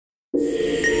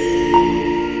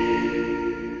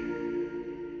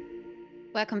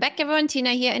Welcome back everyone,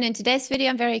 Tina here, and in today's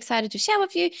video I'm very excited to share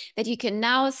with you that you can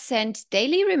now send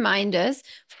daily reminders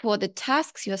for the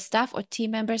tasks your staff or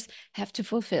team members have to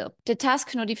fulfill. The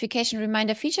task notification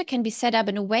reminder feature can be set up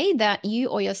in a way that you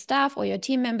or your staff or your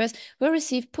team members will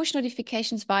receive push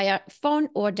notifications via phone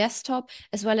or desktop,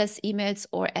 as well as emails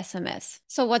or SMS.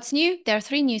 So what's new? There are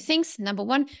 3 new things. Number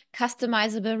 1,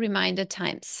 customizable reminder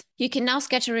times. You can now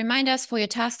schedule reminders for your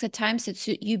tasks at times that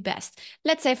suit you best.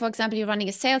 Let's say, for example, you're running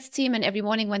a sales team and every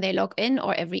morning when they log in,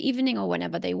 or every evening, or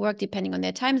whenever they work, depending on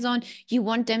their time zone, you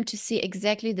want them to see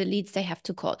exactly the leads they have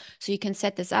to call. So you can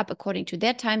set this up according to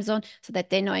their time zone so that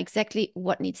they know exactly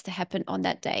what needs to happen on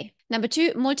that day. Number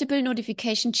 2, multiple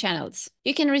notification channels.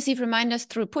 You can receive reminders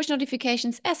through push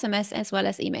notifications, SMS, as well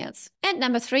as emails. And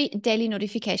number 3, daily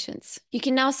notifications. You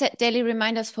can now set daily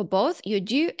reminders for both your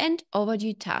due and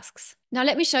overdue tasks. Now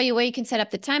let me show you where you can set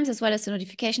up the times as well as the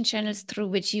notification channels through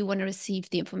which you want to receive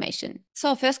the information.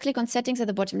 So first click on settings at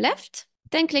the bottom left,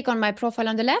 then click on my profile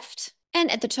on the left,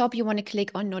 and at the top you want to click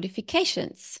on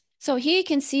notifications. So here you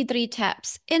can see 3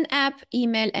 tabs: in-app,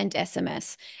 email, and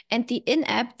SMS. And the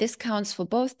in-app, this counts for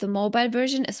both the mobile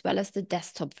version as well as the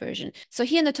desktop version. So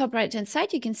here in the top right-hand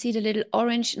side, you can see the little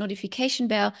orange notification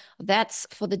bell. That's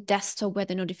for the desktop where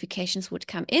the notifications would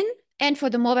come in. And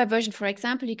for the mobile version, for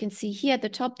example, you can see here at the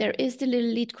top, there is the little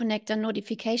lead connector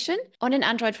notification. On an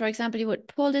Android, for example, you would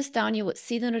pull this down, you would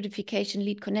see the notification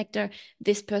lead connector.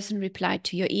 This person replied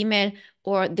to your email,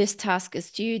 or this task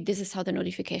is due. This is how the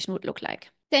notification would look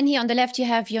like. Then here on the left, you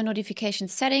have your notification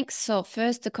settings. So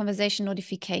first, the conversation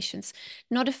notifications.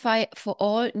 Notify for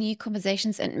all new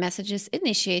conversations and messages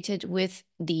initiated with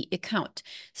the account.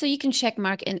 So you can check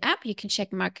mark in-app, you can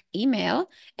check mark email,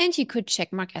 and you could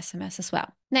check mark SMS as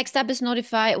well. Next up is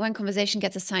notify when conversation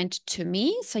gets assigned to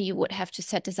me. So you would have to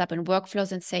set this up in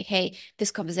workflows and say, hey,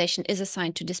 this conversation is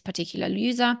assigned to this particular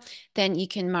user. Then you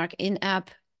can mark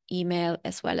in-app, email,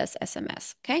 as well as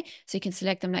SMS. Okay, so you can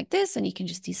select them like this, and you can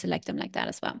just deselect them like that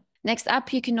as well. Next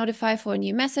up, you can notify for a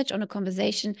new message on a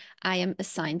conversation I am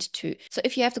assigned to. So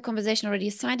if you have the conversation already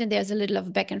assigned and there's a little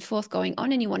of back and forth going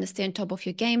on and you want to stay on top of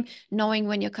your game, knowing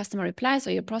when your customer replies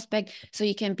or your prospect, so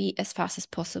you can be as fast as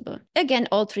possible. Again,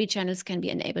 all 3 channels can be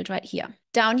enabled right here.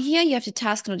 Down here, you have the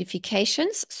task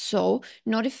notifications. So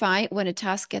notify when a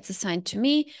task gets assigned to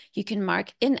me. You can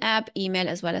mark in-app, email,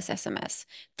 as well as SMS.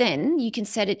 Then you can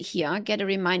set it here, get a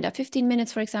reminder 15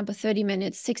 minutes, for example, 30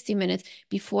 minutes, 60 minutes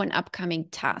before an upcoming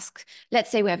task. Let's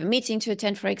say we have a meeting to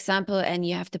attend, for example, and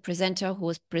you have the presenter who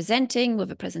is presenting with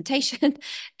a presentation,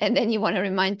 and then you want to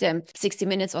remind them 60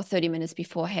 minutes or 30 minutes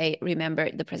before, hey,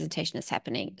 remember the presentation is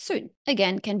happening soon.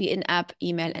 Again, can be in-app,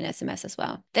 email, and SMS as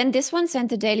well. Then this one sent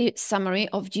the daily summary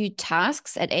of due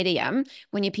tasks at 8 a.m.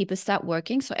 when your people start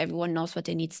working, so everyone knows what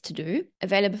they need to do.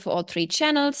 Available for all 3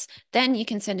 channels. Then you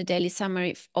can send a daily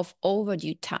summary of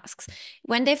overdue tasks.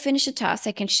 When they finish a task,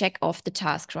 they can check off the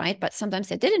task, right? But sometimes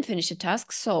they didn't finish a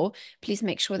task, so please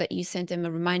make sure that you send them a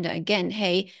reminder again.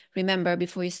 Hey, remember,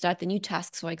 before you start the new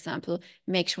tasks, for example,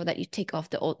 make sure that you tick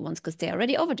off the old ones because they're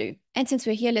already overdue. And since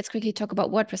we're here, let's quickly talk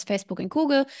about WordPress, Facebook, and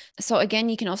Google. So again,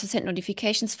 you can also send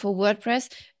notifications for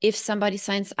WordPress. If somebody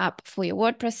signs up for your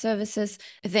WordPress services,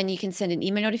 then you can send an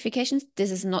email notifications.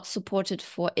 This is not supported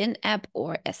for in-app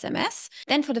or SMS.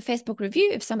 Then for the Facebook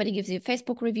review, if somebody gives you a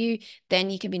Facebook review,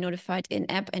 then you can be notified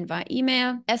in-app and via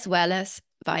email, as well as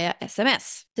via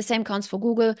SMS. The same counts for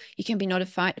Google. You can be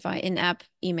notified via in-app,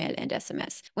 email, and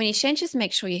SMS. When you change this,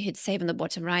 make sure you hit save on the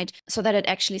bottom right so that it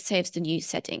actually saves the new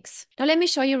settings. Now let me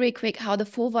show you real quick how the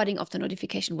forwarding of the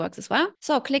notification works as well.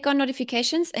 So click on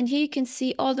notifications, and here you can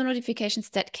see all the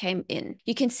notifications that came in.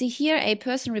 You can see here a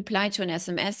person replied to an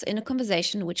SMS in a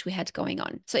conversation which we had going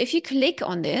on. So if you click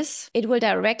on this, it will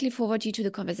directly forward you to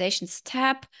the conversations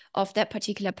tab of that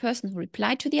particular person who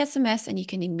replied to the SMS, and you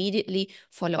can immediately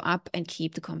follow up and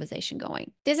keep the conversation going.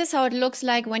 This is how it looks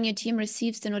like when your team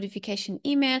receives the notification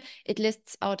email. It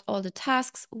lists out all the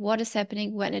tasks, what is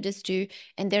happening, when it is due,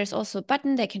 and there's also a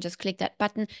button. They can just click that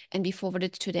button and be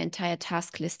forwarded to the entire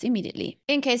task list immediately.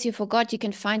 In case you forgot, you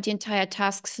can find the entire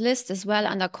tasks list as well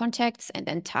under contacts and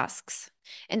then tasks.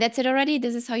 And that's it already.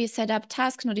 This is how you set up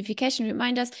task notification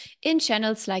reminders in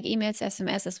channels like emails,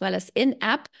 SMS, as well as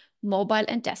in-app, mobile,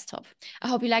 and desktop. I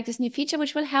hope you like this new feature,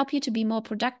 which will help you to be more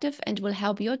productive and will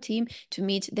help your team to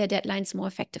meet their deadlines more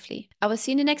effectively. I will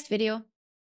see you in the next video.